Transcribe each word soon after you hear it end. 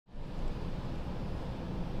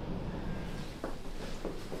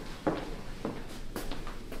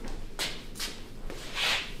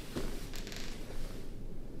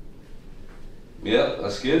Yeah,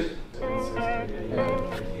 that's good.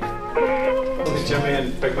 Jimmy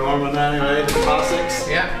and Big Norman anyway, the classics.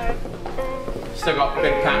 Yeah. Still got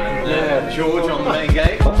Big Pat and George on the main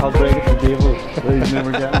gate. I'll break it for David. He's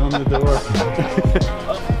never getting on the door.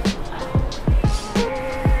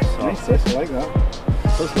 Nice, I like that.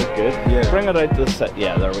 Does look good. Yeah. Bring it out to the set.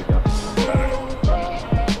 Yeah, there we go.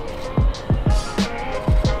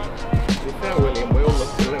 William, we all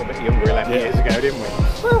looked a little bit younger 11 years ago, didn't we?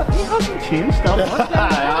 Well, he hasn't changed that much.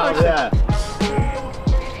 Yeah.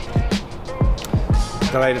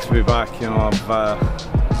 Delighted to be back. You know,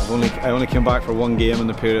 I only came back for one game in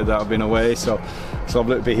the period that I've been away, so it's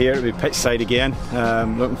lovely to be here, to be pitch side again.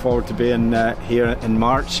 Looking forward to being here in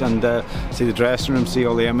March and see the dressing room, see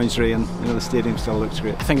all the imagery, and you know, the stadium still looks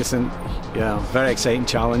great. I think it's a very exciting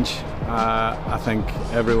challenge. I think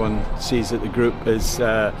everyone sees that the group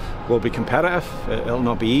will be competitive. It'll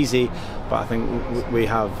not be easy, but I think we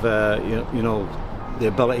have you know the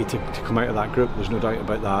ability to come out of that group. There's no doubt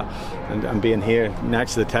about that. And being here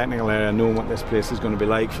next to the technical area, knowing what this place is going to be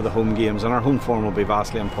like for the home games, and our home form will be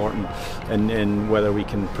vastly important in whether we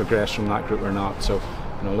can progress from that group or not. So,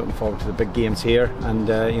 you know, looking forward to the big games here, and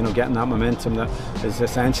you know, getting that momentum that is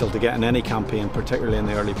essential to get in any campaign, particularly in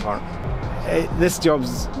the early part. This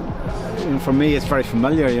job's, for me, it's very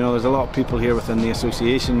familiar. You know, there's a lot of people here within the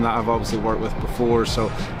association that I've obviously worked with before,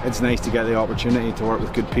 so it's nice to get the opportunity to work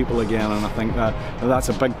with good people again. And I think that that's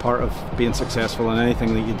a big part of being successful in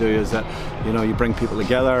anything that you do, is that, you know, you bring people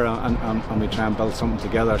together and we try and build something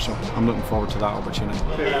together. So I'm looking forward to that opportunity.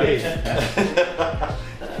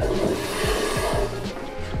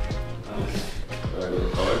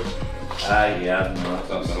 Yeah, no,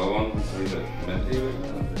 that's another one.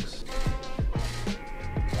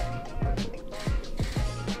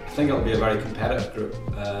 I think it'll be a very competitive group,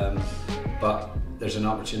 but there's an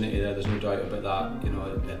opportunity there, there's no doubt about that. You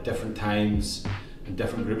know, at different times and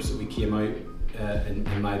different groups that we came out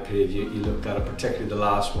in my period, you looked at it, particularly the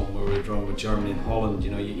last one where we were drawn with Germany and Holland.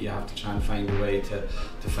 You know, you have to try and find a way to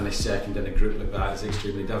finish second in a group like that. It's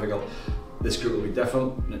extremely difficult. This group will be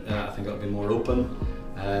different. I think it'll be more open.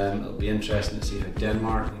 It'll be interesting to see how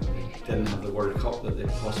Denmark, didn't have the World Cup that they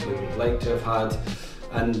possibly would like to have had.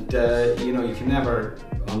 And you know, you can never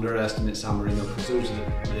underestimate San Marino, because those are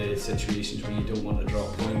the situations where you don't want to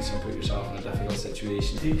drop points and put yourself in a difficult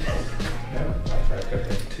situation.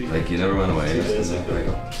 Like, you never run away.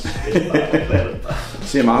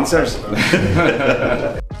 Same answers.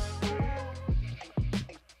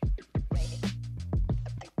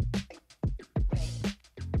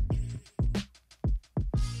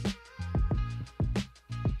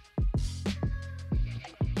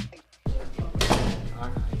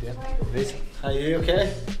 How are you,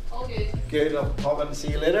 okay? All good. Good, I'll pop in and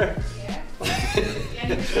see you later. Yeah.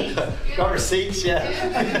 Got receipts, yeah.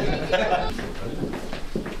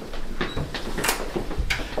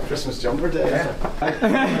 Christmas jumper day. Yeah.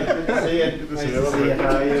 Good to see you. Good to see you.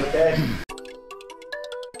 How are you, okay?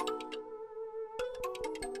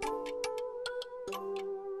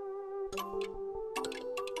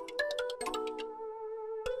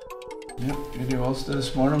 Yep, Radio Ulster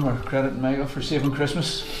this morning. We're crediting Michael for saving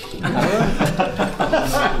Christmas.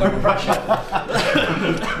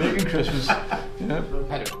 Making Christmas. Yep.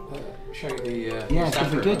 Show you the Yeah,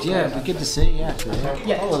 it'd be good. Yeah, it'd be good to see. Yeah.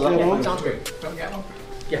 Yeah, sounds great. Come get one.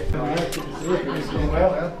 Yeah. All right, good to see you. It's going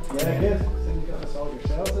well. Yeah, good. So you got us all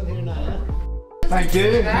yourselves in here now, yeah? Thank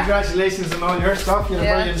you. Congratulations on all your stuff. You had a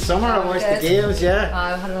brilliant summer. I watched the games, yeah.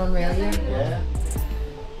 I had an unreal year. Yeah.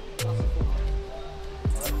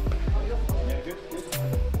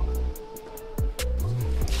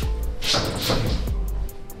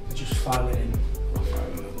 Just file it in.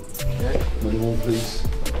 Okay. Number one, please.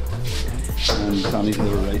 And Danny to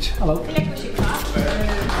the right. Hello.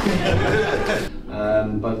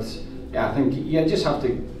 But yeah, I think you just have to.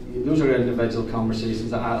 Those are individual conversations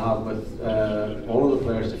that I have with all of the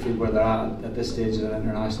players to feel where they're at this stage of their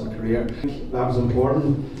international career. That was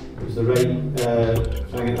important. It was the right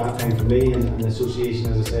thing at that time for me, and the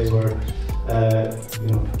association, as I say, where you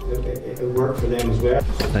know, it worked for them as well.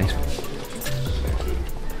 Thanks.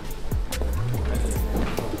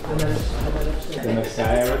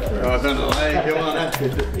 Oh, I don't know. Hey, come on in.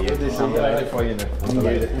 Good to see you. For you now.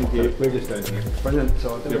 Thank you. We're just down here. Brilliant. So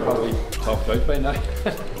you're probably topped out by now.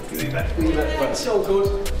 But it's all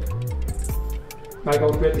good.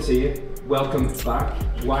 Michael, great to see you. Welcome back.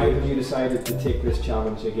 Why have you decided to take this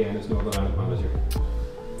challenge again as Northern Ireland manager?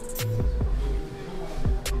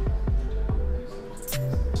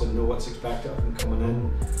 To know what's expected of them coming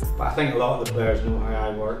in, but I think a lot of the players know how I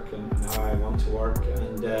work and how I want to work,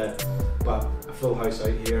 and but a full house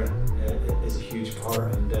out here is a huge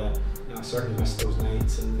part, and you know, I certainly miss those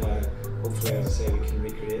nights, and hopefully, as I say, we can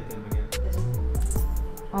recreate them again.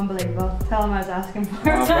 Unbelievable. Tell him I was asking for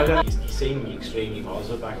Brilliant. You seem extremely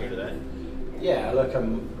positive back here today. Yeah, look,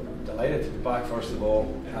 I'm delighted to be back. First of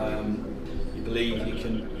all, you believe you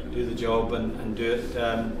can do the job and do it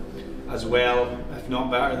as well, if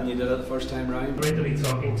not better, than you did it the first time round. Great to be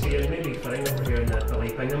talking to you. Maybe fitting over here in the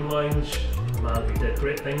Billy Bingham Lounge. Man who did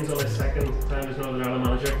great things on his second time as Northern Ireland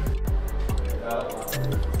manager.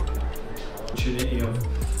 Opportunity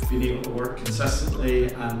of being able to work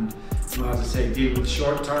consistently and, you know, as I say, deal with the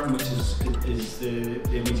short term, which is the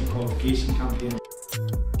immediate qualification campaign.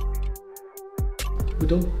 We're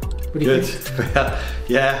done. What do you Good. think? Well,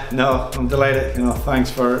 yeah, no, I'm delighted. You know,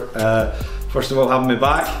 thanks for first of all having me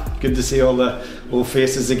back. Good to see all the old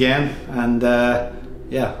faces again, and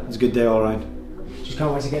yeah, it was a good day all around. Just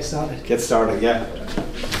can't wait to get started. Get started, yeah.